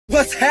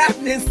What's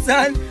happening,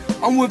 son?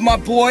 I'm with my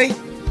boy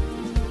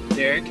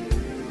Derek.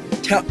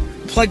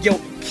 Plug your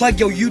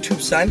YouTube,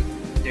 son.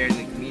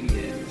 Derek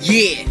Media.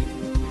 Yeah.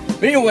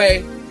 But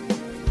anyway,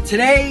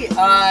 today,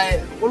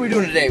 what are we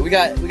doing today? We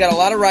got a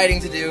lot of writing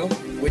to do,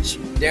 which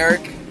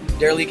Derek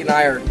and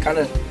I are kind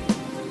of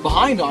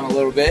behind on a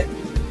little bit.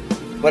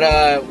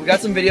 But we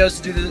got some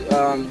videos to do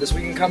this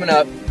weekend coming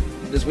up.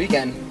 This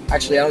weekend,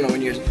 actually, I don't know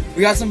when yours.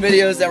 We got some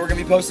videos that we're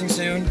gonna be posting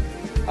soon,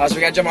 so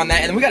we gotta jump on that.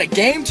 And then we got a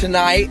game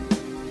tonight.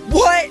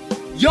 What?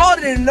 Y'all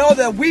didn't know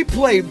that we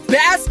play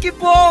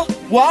basketball?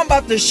 Well, I'm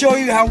about to show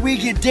you how we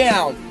get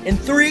down. In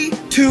 3,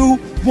 2,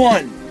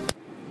 1.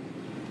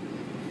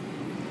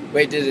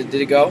 Wait, did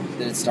it go?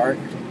 Did it start?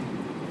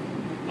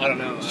 I don't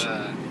know.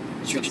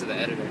 Shoot to the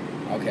editor.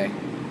 Okay.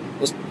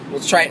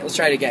 Let's try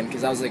it again,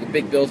 because that was like a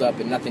big build up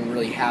and nothing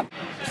really happened.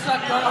 What's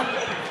up, bro?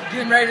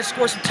 Getting ready to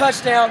score some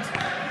touchdowns.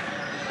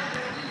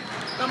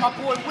 Got my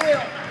boy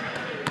Will.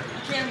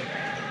 He came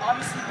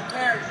obviously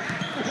prepared.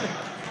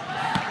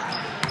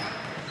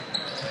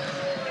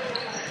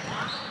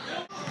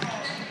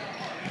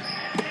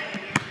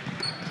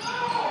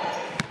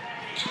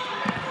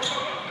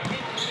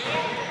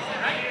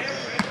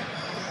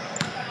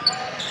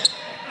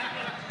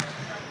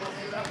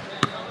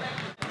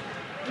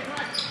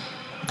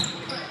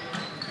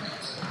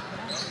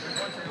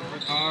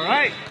 All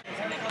right.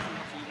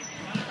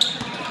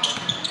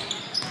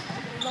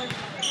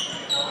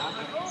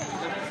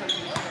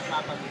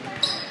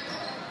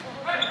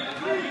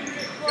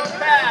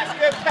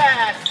 Good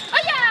pass. Oh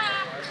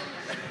yeah!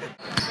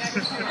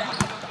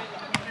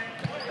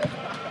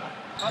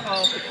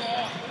 Uh-oh.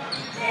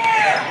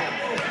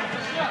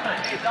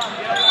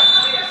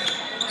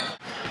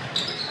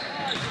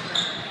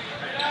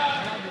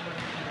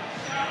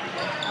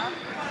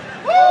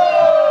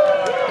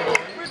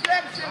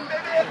 Redemption,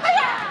 baby.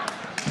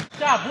 Good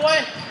job, boy.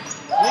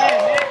 Yeah,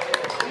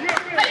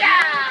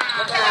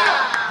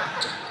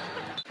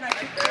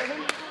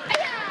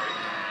 man.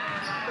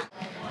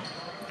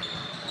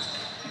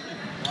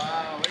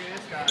 Wow, look at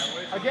this guy.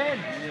 Again.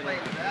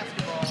 Playing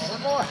basketball.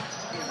 One more.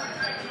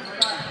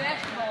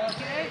 Basketball,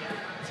 okay?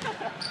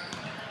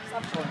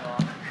 Stop showing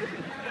off.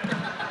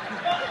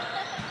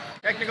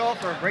 Technical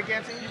for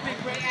breakdancing. You big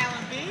Ray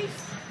Allen Beast?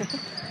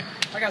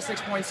 I got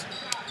 6 points,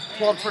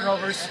 12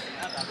 turnovers,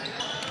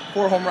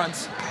 4 home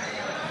runs.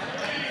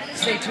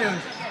 Stay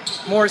tuned.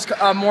 There's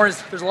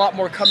a lot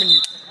more coming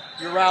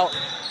your route,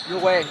 your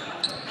way.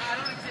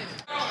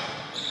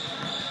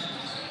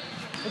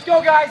 Let's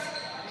go, guys.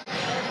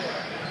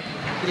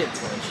 He didn't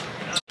flinch.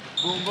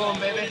 Boom, boom,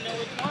 baby.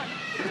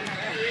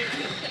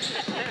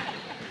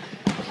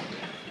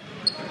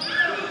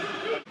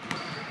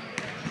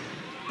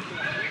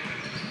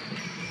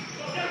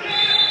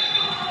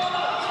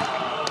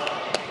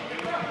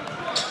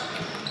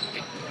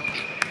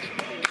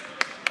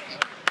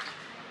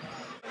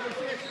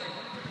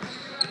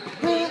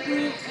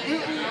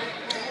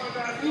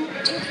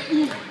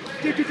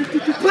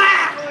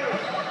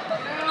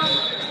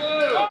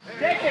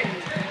 Take it!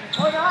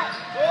 Or not?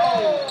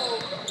 Oh,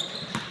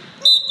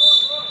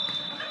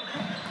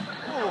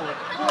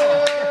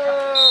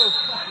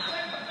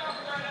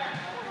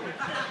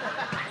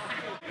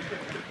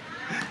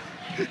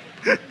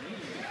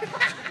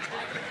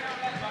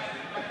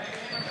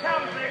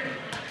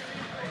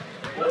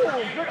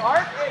 good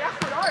art. Hey, that's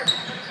good art.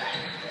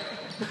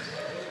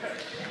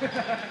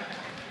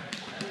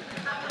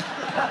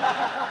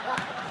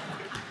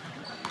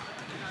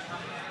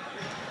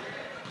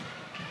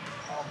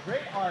 Oh,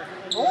 great art.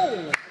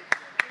 Oh.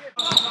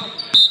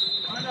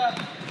 Line up.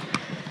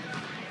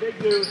 Big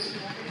dude.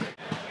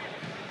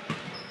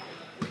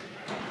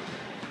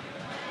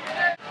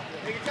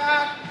 Take your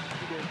time.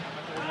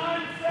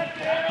 1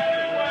 second.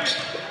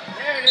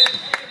 There it is.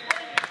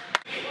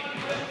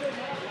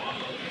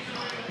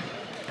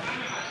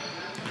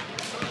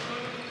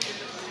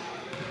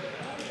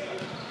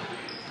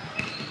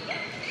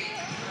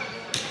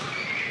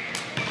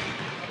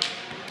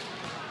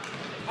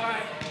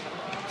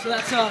 So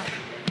that's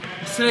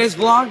today's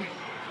vlog.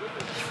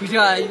 You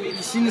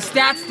seen the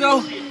stats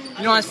though?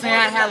 You know what I'm saying?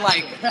 I had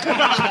like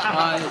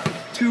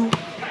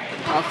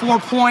 4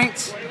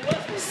 points,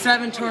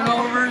 7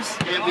 turnovers,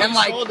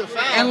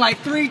 and like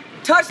 3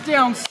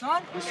 touchdowns,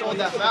 son. We sold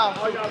that foul.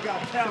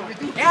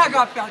 Yeah, I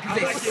got fouled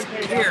because they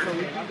scared.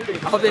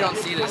 I hope they don't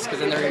see this, because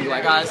then they're gonna be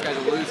like, ah, this guy's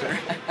a loser.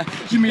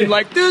 You mean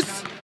like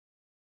this?